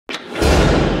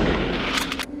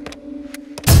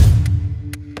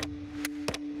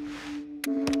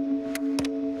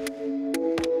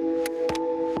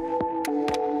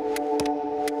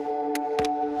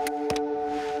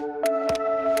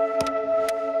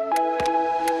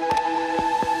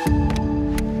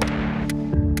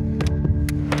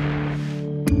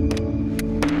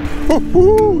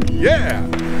Woo-hoo-hoo, yeah,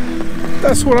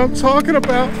 that's what I'm talking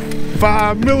about.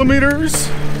 5 millimeters.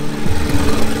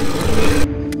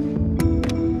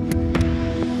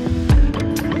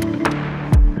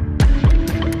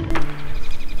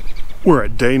 We're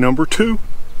at day number 2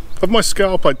 of my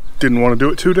scalp. I didn't want to do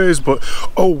it 2 days, but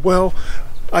oh well,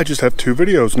 I just have 2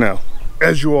 videos now.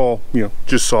 As you all,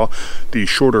 just saw, the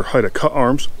shorter height of cut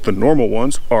arms, the normal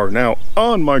ones, are now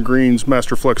on my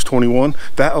Greensmaster Flex 21.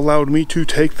 That allowed me to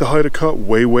take the height of cut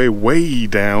way, way, way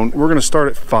down. We're gonna start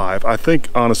at 5. I think,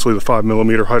 honestly, the 5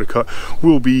 millimeter height of cut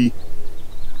will be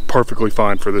perfectly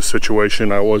fine for this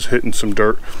situation. I was hitting some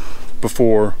dirt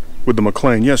before with the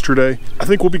McLean yesterday. I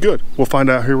think we'll be good. We'll find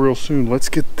out here real soon. Let's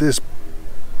get this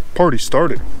party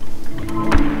started.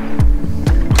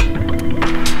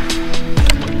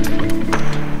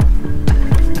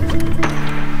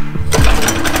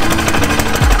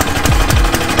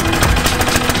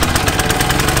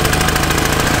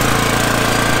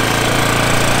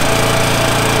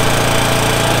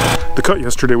 The cut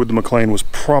yesterday with the McLean was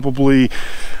probably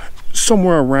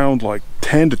somewhere around like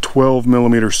 10 to 12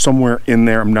 millimeters, somewhere in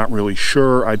there. I'm not really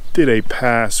sure. I did a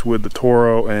pass with the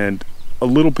Toro and a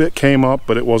little bit came up,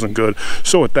 but it wasn't good.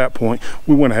 So at that point,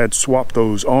 we went ahead, swapped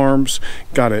those arms,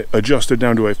 got it adjusted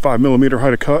down to a 5 millimeter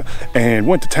height of cut, and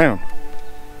went to town.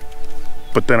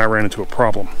 But then I ran into a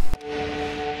problem.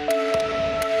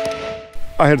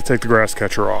 I had to take the grass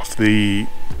catcher off.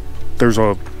 There's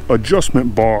a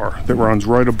adjustment bar that runs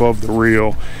right above the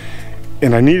reel,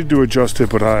 and I needed to adjust it,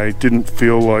 but I didn't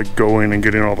feel like going and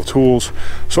getting all the tools,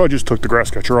 so I just took the grass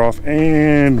catcher off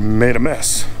and made a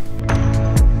mess.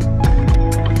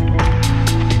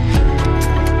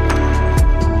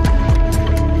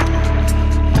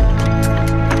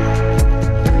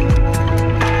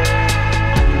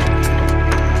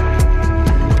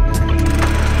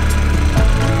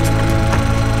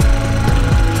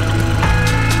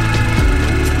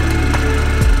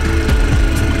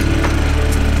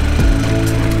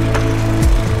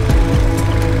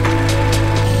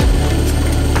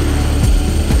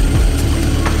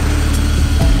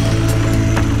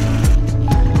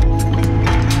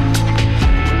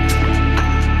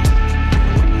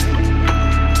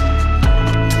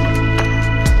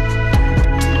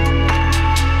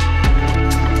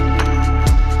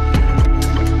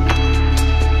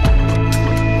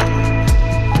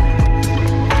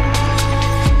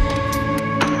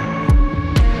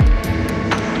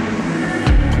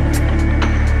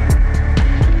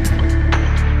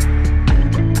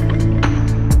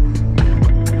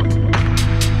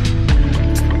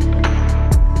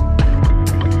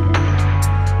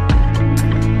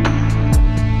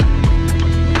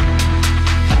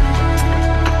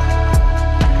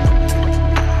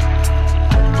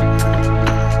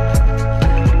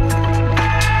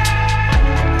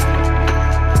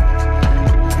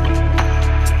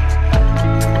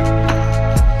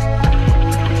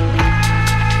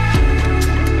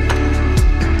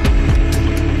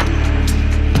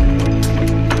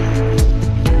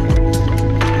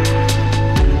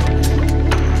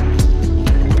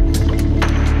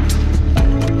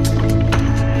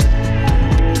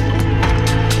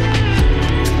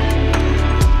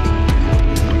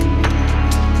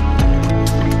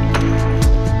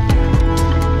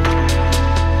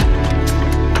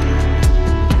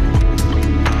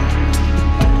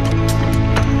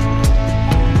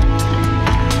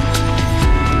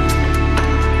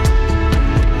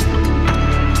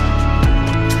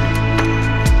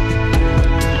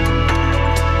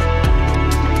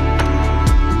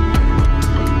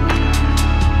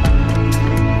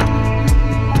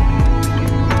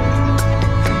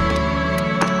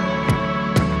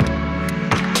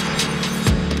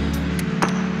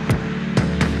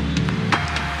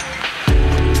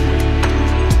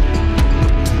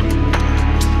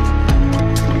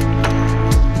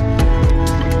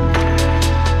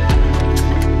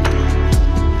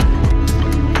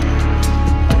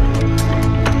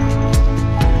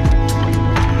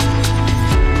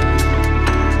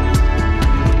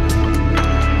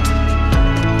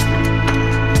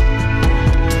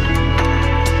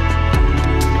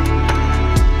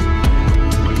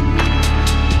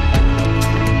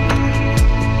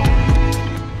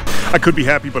 I could be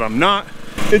happy, but I'm not.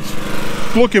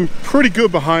 It's looking pretty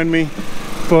good behind me,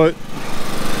 but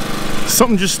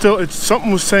something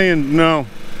was saying, no,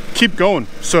 keep going.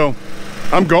 So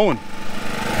I'm going.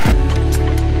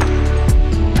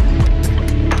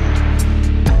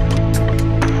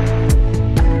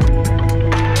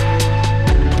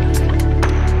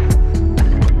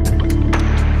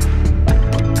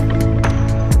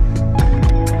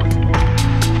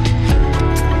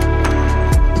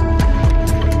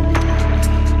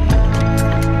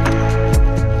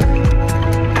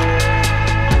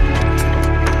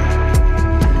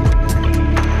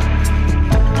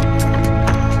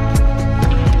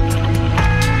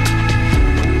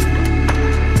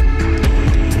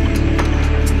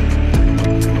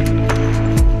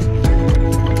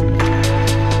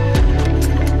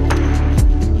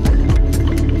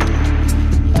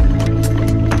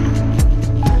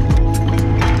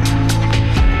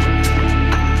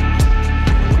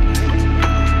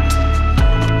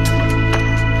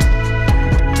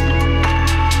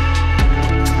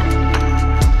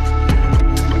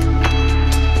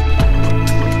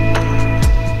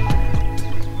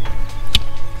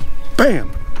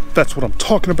 Bam! That's what I'm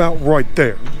talking about right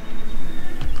there.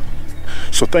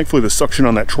 So thankfully the suction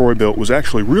on that Troy bit was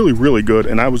actually really, really good,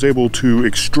 and I was able to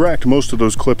extract most of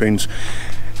those clippings.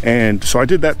 And so I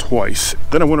did that twice.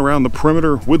 Then I went around the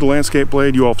perimeter with the landscape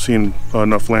blade. You all have seen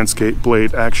enough landscape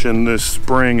blade action this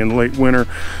spring and late winter,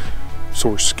 so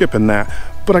we're skipping that.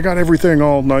 But I got everything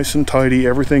all nice and tidy.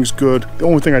 Everything's good. The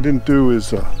only thing I didn't do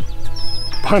is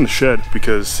behind the shed,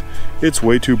 because it's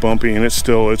way too bumpy and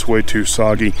it's way too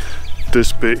soggy.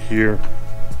 This bit here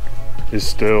is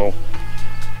still,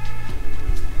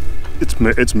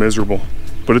 it's miserable,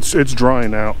 but it's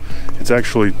drying out. It's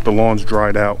actually, the lawn's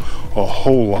dried out a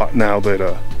whole lot now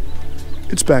that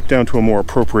it's back down to a more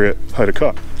appropriate height of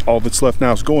cut. All that's left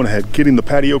now is going ahead, getting the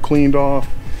patio cleaned off,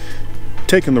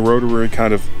 taking the rotary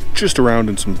kind of just around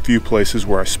in some few places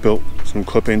where I spilt some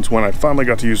clippings when I finally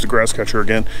got to use the grass catcher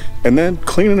again, and then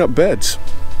cleaning up beds.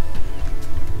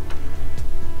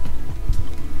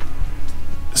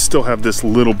 Still have this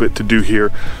little bit to do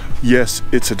here. Yes,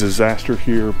 it's a disaster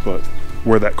here, but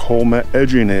where that coal mat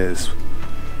edging is,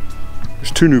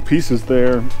 there's 2 new pieces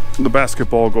there. The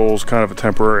basketball goal is kind of a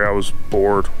temporary. I was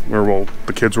bored, or well,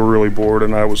 the kids were really bored,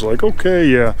 and I was like, okay,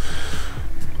 yeah.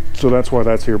 So that's why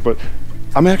that's here, but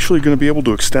I'm actually gonna be able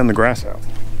to extend the grass out.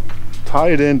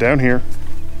 Tie it in down here,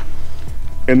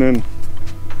 and then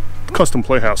the custom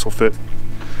playhouse will fit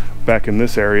back in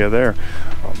this area there.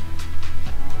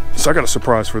 So I got a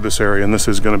surprise for this area, and this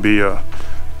is gonna be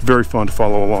very fun to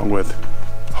follow along with.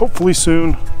 Hopefully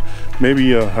soon.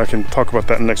 Maybe I can talk about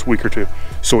that in the next week or two.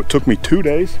 So it took me 2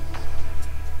 days,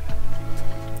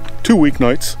 2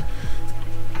 weeknights.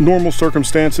 Normal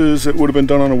circumstances, it would have been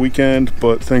done on a weekend,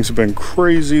 but things have been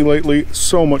crazy lately.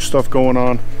 So much stuff going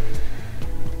on.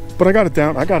 But I got it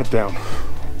down.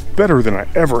 Better than I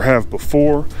ever have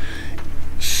before.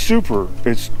 Super.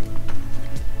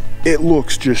 It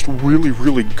looks just really,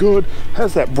 really good.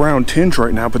 Has that brown tinge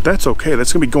right now, but that's okay.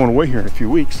 That's gonna be going away here in a few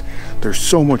weeks. There's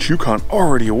so much Yukon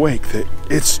already awake that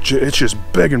it's just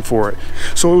begging for it.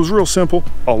 So it was real simple.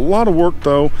 A lot of work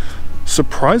though.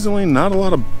 Surprisingly, not a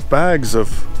lot of bags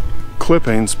of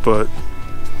clippings, but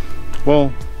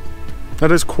well,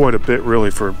 that is quite a bit really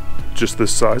for just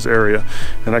this size area,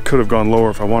 and I could have gone lower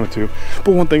if I wanted to.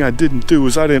 But one thing I didn't do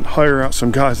is I didn't hire out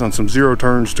some guys on some zero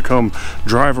turns to come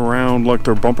drive around like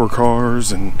they're bumper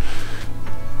cars and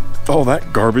all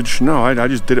that garbage. No, I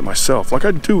just did it myself, like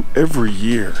I do every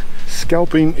year.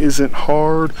 Scalping isn't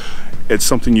hard. It's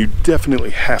something you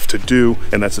definitely have to do,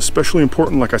 and that's especially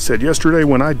important, like I said yesterday,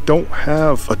 when I don't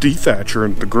have a dethatcher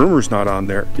and the groomer's not on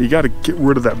there. You got to get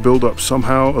rid of that buildup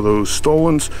somehow of those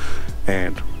stolons,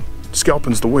 and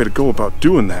scalping's the way to go about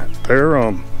doing that.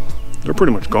 They're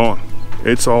pretty much gone.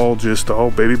 It's all just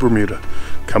baby Bermuda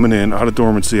coming in out of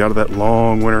dormancy, out of that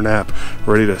long winter nap,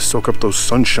 ready to soak up those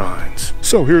sunshines.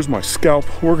 So here's my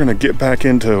scalp. We're gonna get back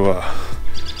into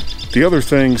the other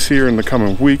things here in the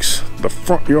coming weeks. The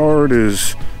front yard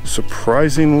is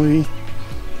surprisingly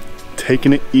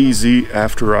taking it easy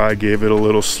after I gave it a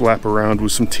little slap around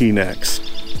with some T-necks.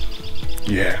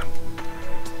 Yeah.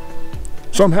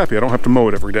 So I'm happy I don't have to mow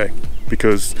it every day,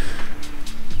 because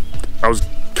I was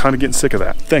kind of getting sick of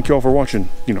that. Thank you all for watching,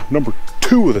 number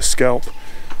 2 of the scalp.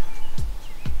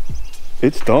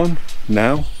 It's done.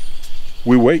 Now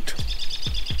we wait.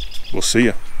 We'll see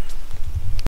ya.